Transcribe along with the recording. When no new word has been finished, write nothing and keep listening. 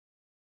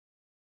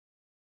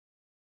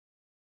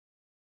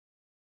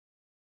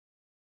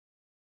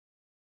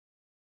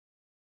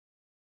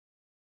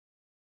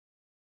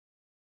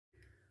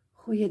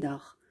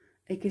Goeiedag,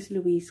 ek is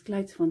Louise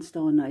Kleits van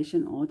Star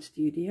Nation Art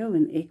Studio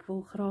en ek wil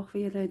graag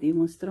vir julle 'n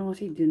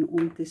demonstrasie doen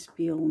om te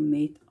speel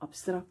met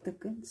abstrakte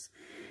kuns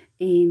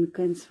en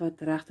kuns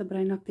wat regte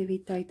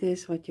breinaktiwiteite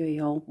is wat jou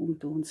help om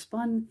te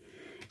ontspan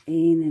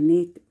en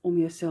net om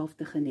jouself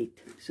te geniet.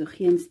 So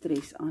geen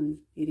stres aan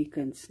hierdie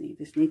kuns nie,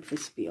 dis net vir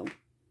speel.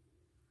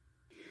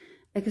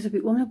 Ek is op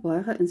die oomblik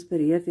baie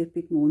geïnspireerd deur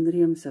Piet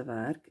Mondrian se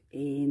werk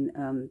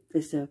en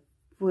dis 'n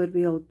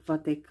voorbeeld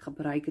wat ek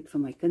gebruik het vir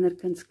my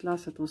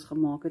kinderkunsklas wat ons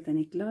gemaak het in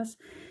die klas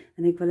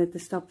en ek wil dit 'n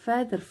stap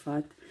verder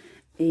vat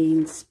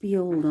en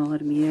speel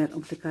daarmee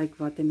om te kyk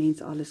wat 'n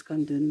mens alles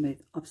kan doen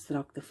met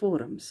abstrakte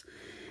vorms.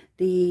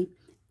 Die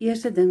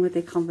eerste ding wat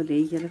ek gaan wil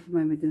hê julle vir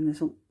my moet doen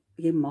is om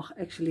jy mag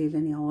actually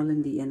liniaal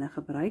in die ene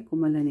gebruik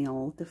om 'n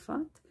liniaal te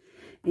vat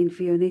en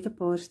vir jou net 'n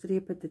paar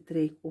strepe te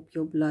trek op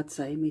jou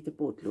bladsy met 'n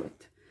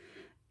potlood.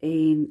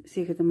 En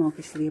seker te maak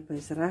die strepe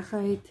is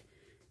reguit.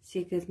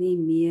 Seker nie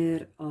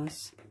meer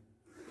as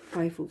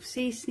 5 of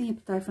 6 nie,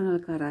 party van hulle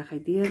kan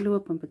reguit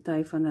deurloop en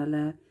party van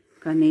hulle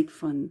kan net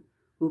van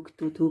hoek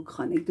tot hoek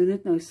gaan. Ek doen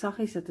dit nou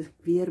saggies dat ek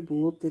weer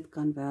boop dit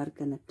kan werk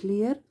in 'n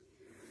kleur.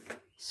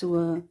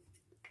 So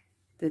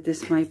dit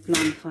is my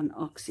plan van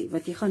aksie.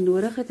 Wat jy gaan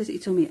nodig het is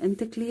iets om mee in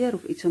te kleur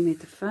of iets om mee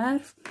te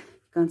verf.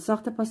 Jy kan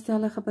sagte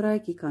pastelle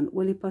gebruik, jy kan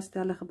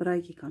oliepastelle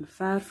gebruik, jy kan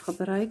verf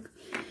gebruik.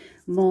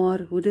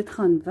 Maar hoe dit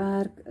gaan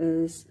werk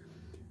is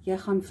jy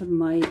gaan vir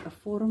my 'n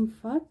vorm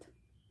vat.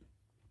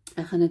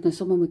 Ek gaan dit nou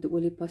sommer met 'n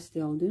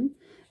oliepastel doen.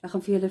 Ek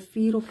gaan vir julle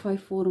 4 of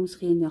 5 vorms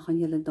gee en dan gaan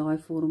julle daai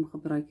vorm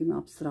gebruik om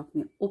abstrakt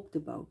mee op te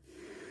bou.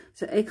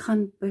 So ek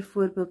gaan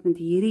byvoorbeeld met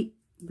hierdie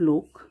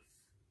blok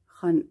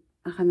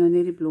ek gaan nou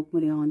net die blok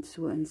met die hand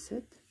so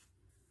insit.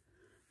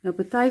 Nou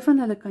party van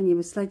hulle kan jy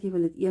besluit jy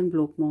wil dit een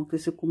blok maak,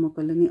 dus ek kom ek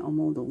hulle nie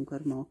almal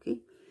donker maak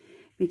nie.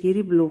 Met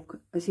hierdie blok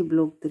is die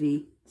blok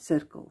 3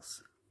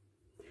 sirkels.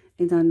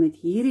 En dan met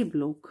hierdie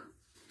blok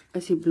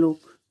is die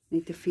blok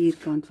net 'n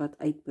vierkant wat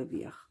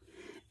uitbeweeg.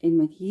 En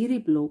met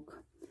hierdie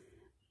blok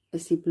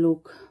is die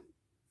blok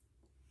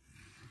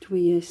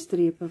 2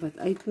 strepe wat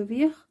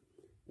uitbeweeg.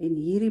 En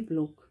hierdie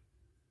blok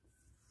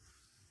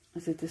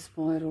is dit 'n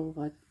spiral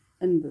wat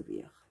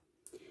inbeweeg.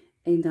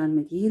 En dan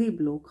met hierdie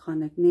blok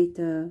gaan ek net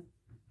 'n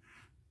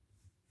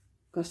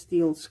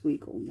kasteel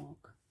squiggle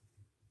maak.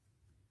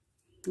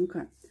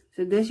 Okay,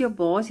 so dis jou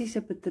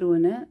basiese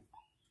patrone.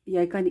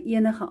 Jy kan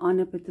enige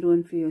ander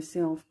patroon vir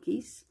jouself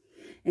kies.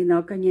 En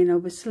dan kan jy nou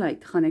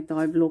besluit, gaan ek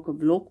daai blok 'n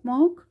blok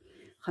maak,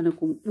 gaan ek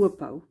hom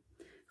oophou,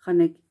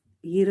 gaan ek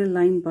hier 'n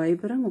lyn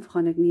bybring of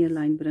gaan ek nie 'n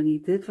lyn bring nie.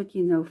 Dit wat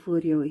jy nou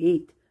voor jou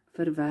het,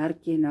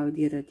 verwerk jy nou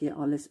deurdat jy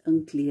alles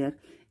inkleur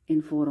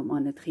en vorm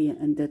aan dit gee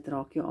en dit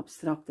raak jou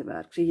abstrakte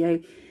werk. So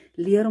jy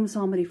leer om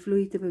saam met die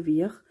vloei te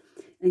beweeg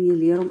en jy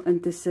leer om in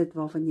te sit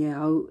waarvan jy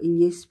hou en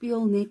jy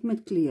speel net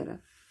met kleure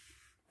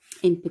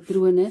en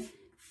patrone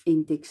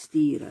en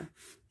teksture.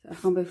 So ek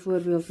gaan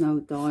byvoorbeeld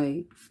nou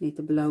daai net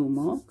 'n blou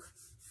maak.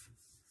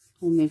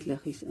 Om net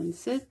liggies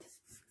insit.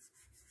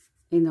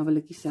 En dan wil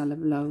ek dieselfde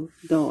blou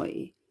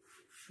daai.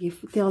 Jy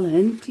tel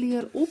 'n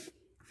kleur op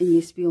en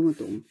jy speel met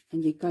hom.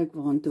 En jy kyk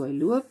waartoe hy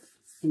loop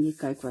en jy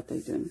kyk wat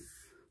hy doen.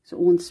 So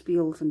ons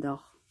speel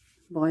vandag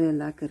baie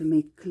lekker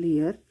met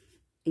kleur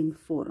en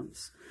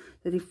vorms.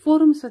 So die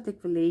vorms wat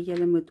ek wil hê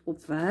julle moet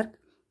opwerk,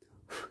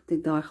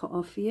 ek daai gaan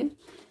afvee.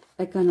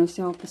 Ek kan nou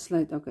self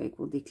besluit, okay, ek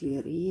wil die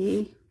kleur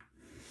hê.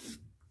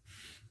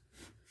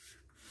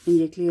 En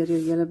jy kleur jou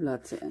hele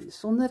bladsy in,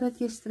 sonder dat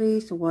jy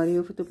stres, of worry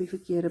of dit op die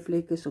verkeerde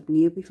plek is, of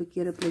nie op die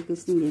verkeerde plek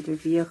is nie, jy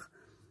beweeg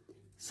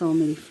saam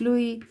met die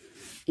vloei,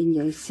 en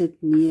jy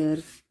sit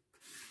neer,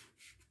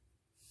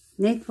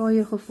 net waar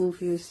jy gevoel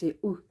vir jou sê,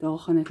 daar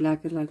gaan dit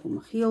lekker lyk om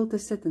geel te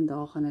sit, en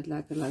daar gaan dit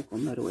lekker lyk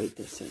om rooi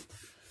te sit.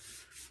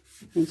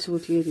 En so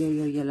kleur jy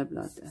jou hele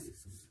blad in.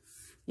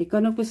 Jy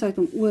kan ook besluit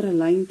om oor 'n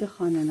lyn te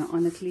gaan en 'n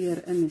ander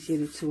kleur in, as jy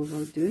dit so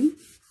wil doen.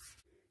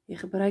 Jy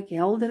gebruik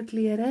helder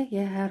kleure,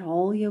 jy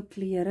herhaal jou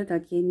kleure,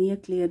 dat jy nie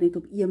 'n kleur net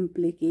op een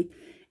plek het,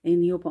 en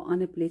nie op 'n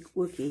ander plek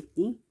ook het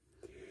nie.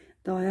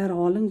 Daai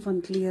herhaling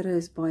van kleure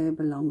is baie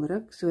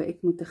belangrik, so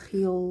ek moet 'n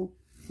geel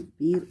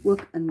hier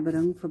ook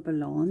inbring vir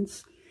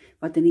balans,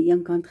 wat aan die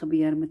een kant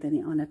gebeur, moet aan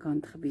die ander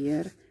kant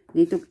gebeur,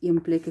 net op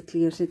een plek 'n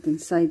kleur sit, en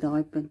sy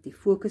daai punt die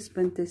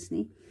fokuspunt is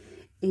nie,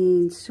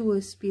 en so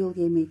speel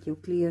jy met jou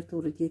kleur,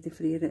 totdat jy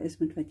tevrede is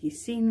met wat jy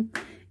sien,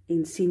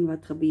 en sien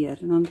wat gebeur,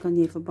 en dan kan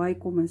jy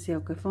verbykom en sê,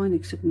 okay, fyn,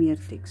 ek soek meer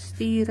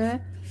teksture,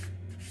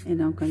 en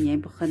dan kan jy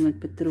begin met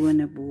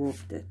patrone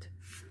bo-op dit.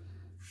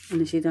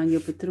 En as jy dan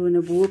jou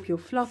patrone bo-op jou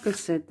vlakke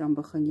sit, dan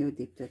begin jou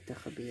diepte te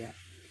gebeur.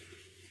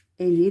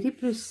 En hierdie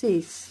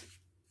proses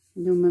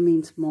noem 'n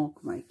mens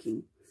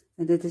maakmaking,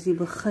 en dit is die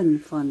begin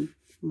van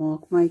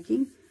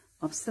maakmaking,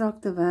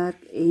 abstrakte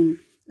werk, en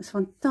is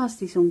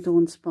fantasties om te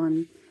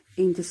ontspan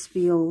en te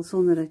speel,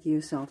 sonder dat jy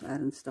jouself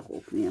ernstig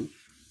opneem.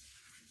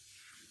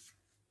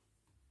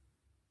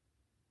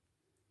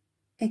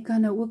 Ek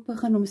kan nou ook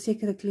begin om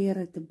sekere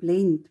kleure te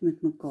blend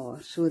met mekaar,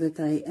 sodat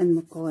hy in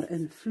mekaar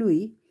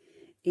invloei,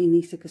 en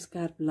nie sulke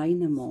skerp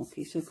lyne maak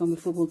nie. So ek kan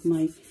byvoorbeeld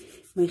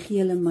my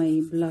geel en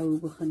my blou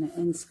begin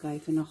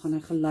inskuif en dan gaan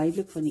ek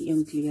geleidelik van die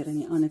een kleur in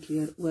die ander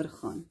kleur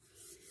oorgaan.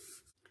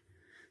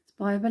 Dit is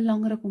baie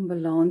belangrik om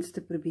balans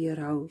te probeer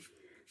hou,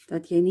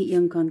 dat jy nie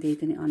een kant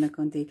het en die ander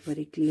kant het waar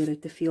die kleure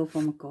te veel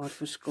van mekaar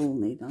verskil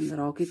nie, dan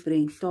raak die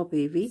prent top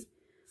heavy.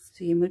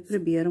 So jy moet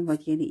probeer om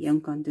wat jy in die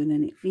een kant doen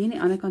en nie in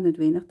die ander kant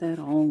noodwendig te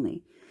herhaal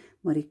nie,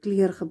 maar die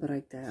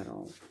kleurgebruik te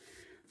herhaal.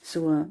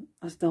 So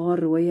as daar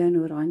rooie en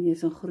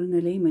oranjes en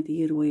groene lê, met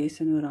hier rooies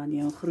en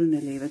oranje en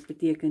groene lê, wat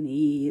beteken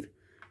hier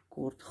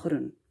kort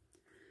groen.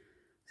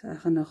 So ek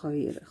gaan nou gou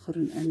hier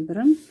groen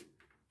inbring.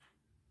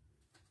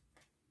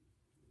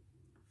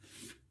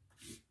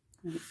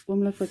 En die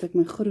oomblik wat ek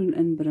my groen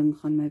inbring,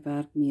 gaan my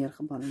werk meer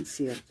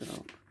gebalanseerd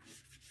raak.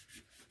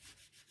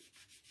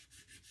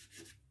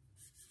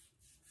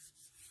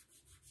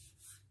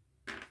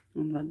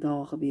 En wat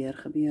daar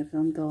gebeur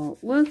dan daar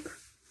ook.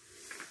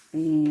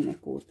 En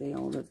ek word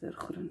al dit weer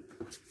groen.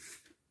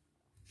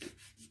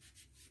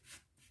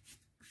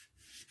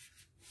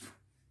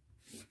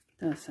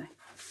 Daar is hy.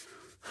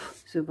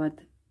 So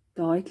wat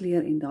daai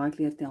kleur en daai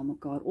kleur tel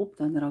mekaar op,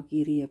 dan raak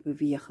hierdie 'n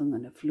beweging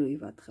en 'n vloei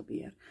wat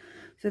gebeur.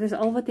 So dis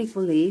al wat ek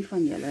wil hê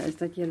van julle, is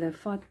dat julle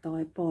vat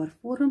daai paar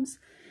vorms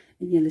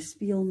en julle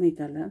speel met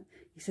hulle.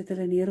 Jy sit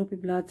hulle neer op die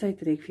bladsy,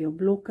 trek vir jou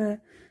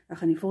blokke. Ek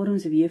gaan die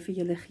vorms weer vir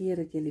julle gee,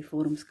 dat julle die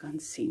vorms kan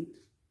sien.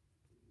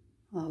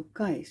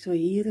 Ok, so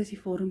hier is die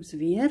vorms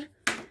weer.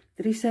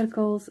 3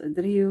 sirkels, 'n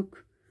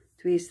driehoek,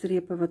 2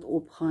 strepe wat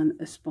opgaan,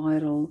 'n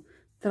spiral,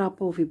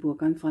 trappe of die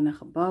bokant van 'n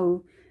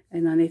gebou,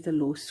 en dan net 'n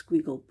los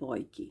squiggle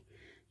paadjie.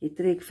 Jy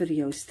trek vir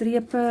jou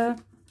strepe,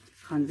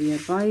 gaan weer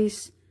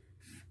wys,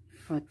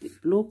 vat die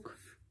blok,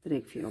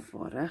 trek vir jou 'n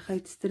paar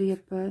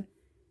reguitstrepe,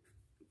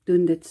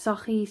 doen dit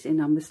saggies en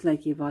dan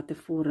besluit jy watter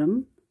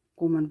vorm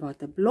kom in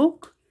watter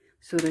blok,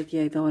 sodat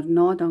jy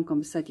daarna dan kan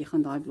besluit jy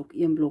gaan daai blok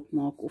 1 blok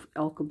maak of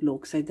elke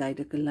blok sy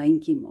duidelike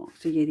lyntjie maak.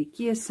 So jy het die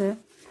keuse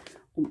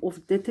om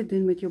of dit te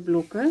doen met jou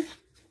blokke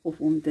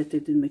of om dit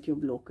te doen met jou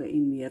blokke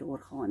en meer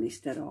organies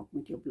te raak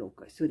met jou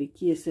blokke. So die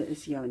keuse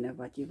is joune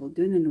wat jy wil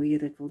doen en hoe jy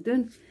dit wil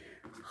doen.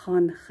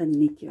 Gaan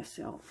geniet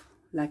jouself.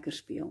 Lekker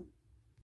speel.